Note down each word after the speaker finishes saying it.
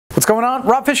going on?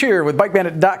 Rob Fish here with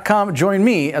BikeBandit.com. Join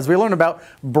me as we learn about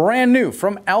brand new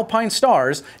from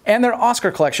Alpinestars and their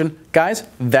Oscar collection. Guys,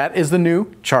 that is the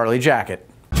new Charlie jacket.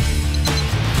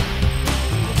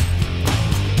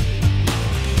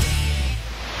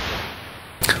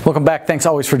 Welcome back. Thanks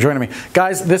always for joining me.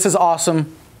 Guys, this is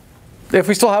awesome. If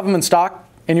we still have them in stock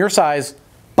in your size,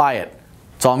 buy it.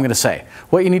 That's all I'm going to say.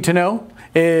 What you need to know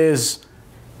is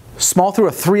small through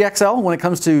a 3XL when it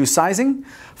comes to sizing.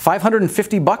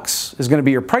 $550 is going to be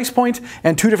your price point,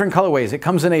 and two different colorways. It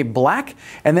comes in a black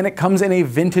and then it comes in a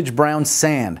vintage brown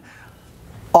sand.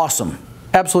 Awesome.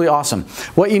 Absolutely awesome.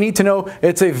 What you need to know,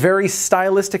 it's a very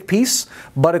stylistic piece,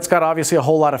 but it's got obviously a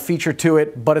whole lot of feature to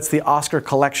it, but it's the Oscar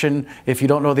collection. If you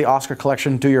don't know the Oscar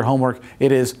collection, do your homework.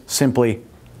 It is simply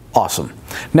awesome.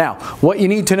 Now, what you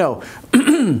need to know,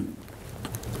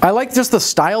 I like just the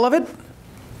style of it,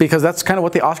 because that's kind of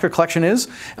what the Oscar collection is.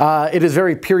 It is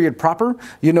very period proper.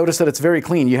 You notice that it's very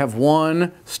clean. You have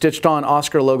one stitched on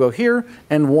Oscar logo here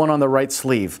and one on the right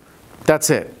sleeve. That's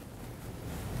it.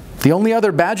 The only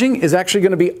other badging is actually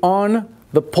going to be on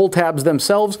the pull tabs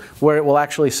themselves, where it will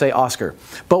actually say Oscar.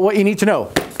 But what you need to know,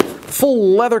 full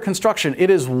leather construction. It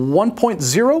is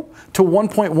 1.0 to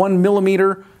 1.1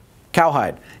 millimeter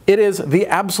cowhide. It is the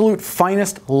absolute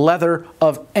finest leather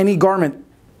of any garment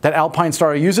that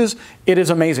Alpinestars uses. It is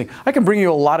amazing. I can bring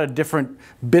you a lot of different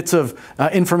bits of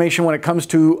information when it comes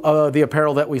to the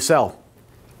apparel that we sell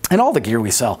and all the gear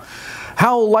we sell.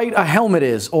 How light a helmet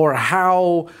is, or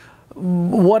how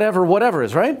whatever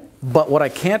is, right? But what I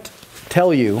can't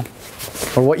tell you,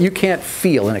 or what you can't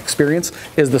feel and experience,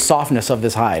 is the softness of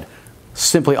this hide.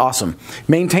 Simply awesome.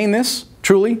 Maintain this,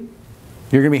 truly,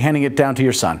 you're gonna be handing it down to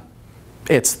your son.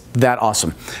 It's that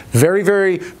awesome. Very,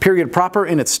 very period proper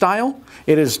in its style.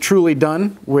 It is truly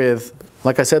done with,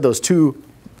 like I said, those two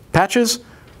patches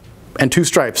and two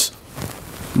stripes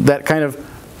that kind of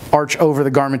arch over the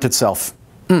garment itself.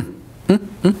 Let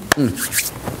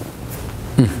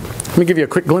me give you a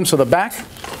quick glimpse of the back.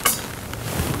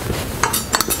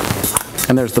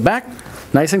 And there's the back.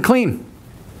 Nice and clean.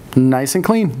 Nice and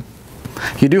clean.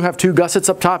 You do have two gussets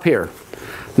up top here.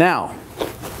 Now,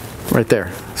 right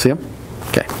there. See them?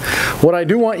 Okay. What I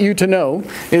do want you to know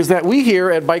is that we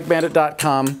here at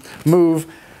BikeBandit.com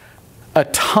move a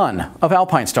ton of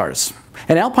Alpinestars.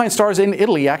 And Alpinestars in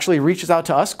Italy actually reaches out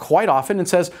to us quite often and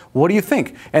says, what do you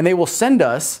think? And they will send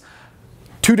us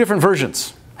two different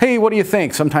versions. Hey, what do you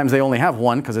think? Sometimes they only have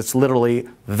one because it's literally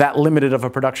that limited of a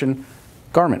production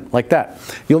garment, like that.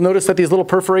 You'll notice that these little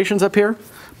perforations up here,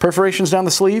 perforations down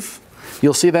the sleeve,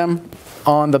 you'll see them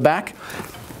on the back.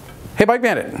 Hey, Bike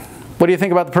Bandit, what do you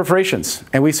think about the perforations?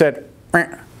 And we said,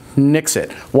 nix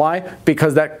it. Why?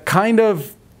 Because that kind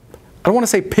of, I don't want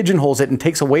to say pigeonholes it and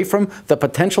takes away from the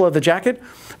potential of the jacket,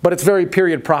 but it's very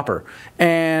period proper.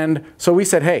 And so we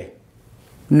said, hey,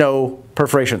 no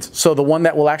perforations. So the one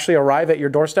that will actually arrive at your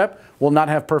doorstep will not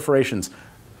have perforations.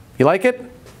 You like it?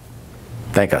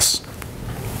 Thank us.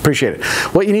 Appreciate it.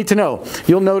 What you need to know,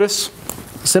 you'll notice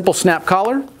simple snap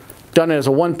collar, done as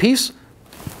a one piece,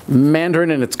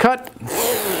 mandarin in its cut,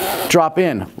 drop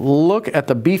in. Look at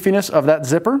the beefiness of that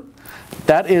zipper.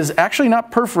 That is actually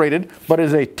not perforated, but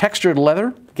is a textured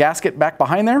leather gasket back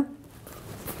behind there.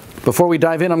 Before we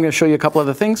dive in, I'm going to show you a couple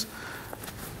other things.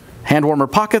 Hand warmer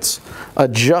pockets,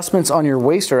 adjustments on your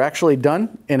waist are actually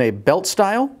done in a belt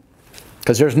style,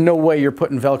 because there's no way you're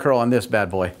putting Velcro on this bad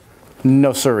boy.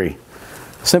 No siree.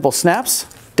 Simple snaps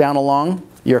down along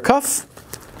your cuff.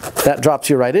 That drops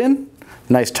you right in.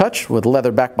 Nice touch with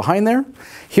leather back behind there.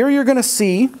 Here you're going to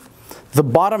see the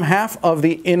bottom half of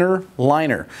the inner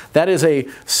liner. That is a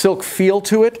silk feel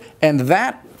to it, and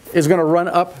that is going to run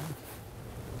up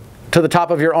to the top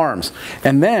of your arms.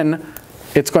 And then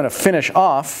it's going to finish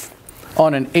off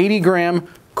on an 80-gram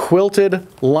quilted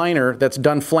liner that's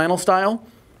done flannel style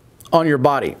on your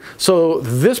body. So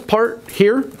this part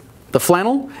here, the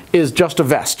flannel, is just a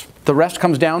vest. The rest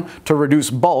comes down to reduce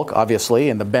bulk, obviously,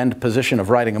 in the bend position of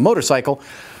riding a motorcycle.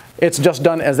 It's just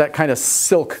done as that kind of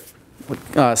silk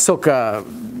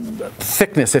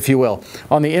thickness, if you will.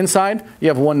 On the inside, you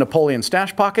have one Napoleon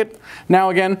stash pocket. Now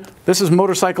again, this is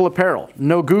motorcycle apparel,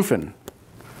 no goofing.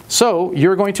 So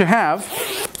you're going to have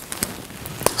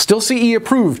still CE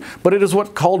approved, but it is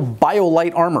what's called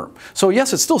BioLite armor. So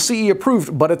yes, it's still CE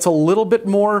approved, but it's a little bit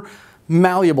more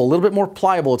malleable, a little bit more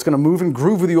pliable. It's going to move and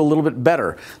groove with you a little bit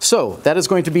better. So that is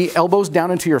going to be elbows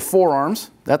down into your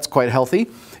forearms. That's quite healthy.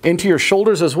 Into your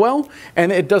shoulders as well.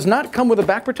 And it does not come with a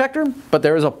back protector, but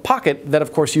there is a pocket that,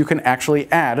 of course, you can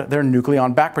actually add their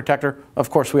Nucleon back protector. Of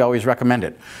course, we always recommend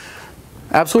it.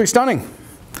 Absolutely stunning.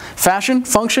 Fashion,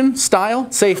 function, style,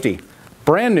 safety.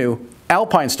 Brand new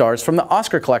Alpinestars from the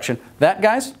Oscar collection. That,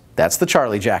 guys, that's the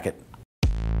Charlie jacket.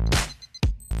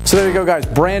 So there you go, guys,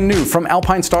 brand new from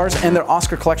Alpinestars and their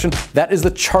Oscar collection. That is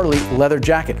the Charlie Leather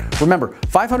Jacket. Remember,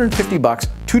 550 bucks,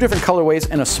 2 different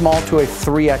colorways, and a small to a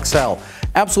 3XL.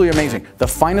 Absolutely amazing. The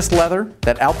finest leather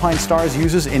that Alpinestars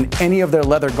uses in any of their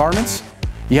leather garments.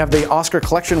 You have the Oscar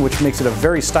collection, which makes it a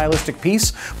very stylistic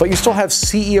piece, but you still have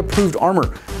CE approved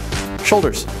armor.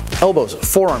 Shoulders, elbows,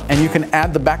 forearm, and you can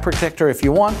add the back protector if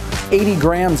you want. 80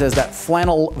 grams as that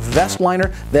flannel vest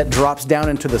liner that drops down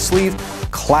into the sleeve.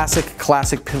 Classic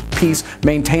piece.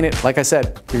 Maintain it. Like I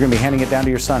said, you're going to be handing it down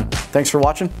to your son. Thanks for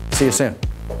watching. See you soon.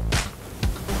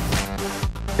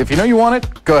 If you know you want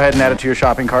it, go ahead and add it to your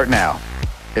shopping cart now.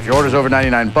 If your order's over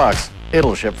 99 bucks,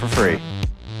 it'll ship for free.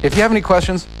 If you have any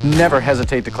questions, never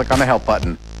hesitate to click on the help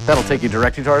button. That'll take you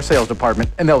directly to our sales department,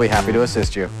 and they'll be happy to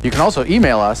assist you. You can also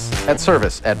email us at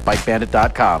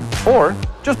service@bikebandit.com, or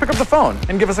just pick up the phone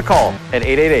and give us a call at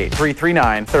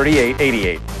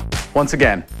 888-339-3888. Once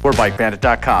again, we're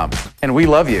bikebandit.com, and we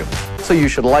love you, so you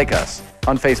should like us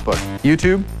on Facebook,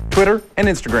 YouTube, Twitter, and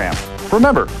Instagram.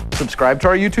 Remember, subscribe to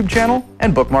our YouTube channel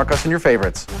and bookmark us in your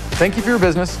favorites. Thank you for your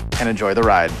business, and enjoy the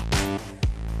ride.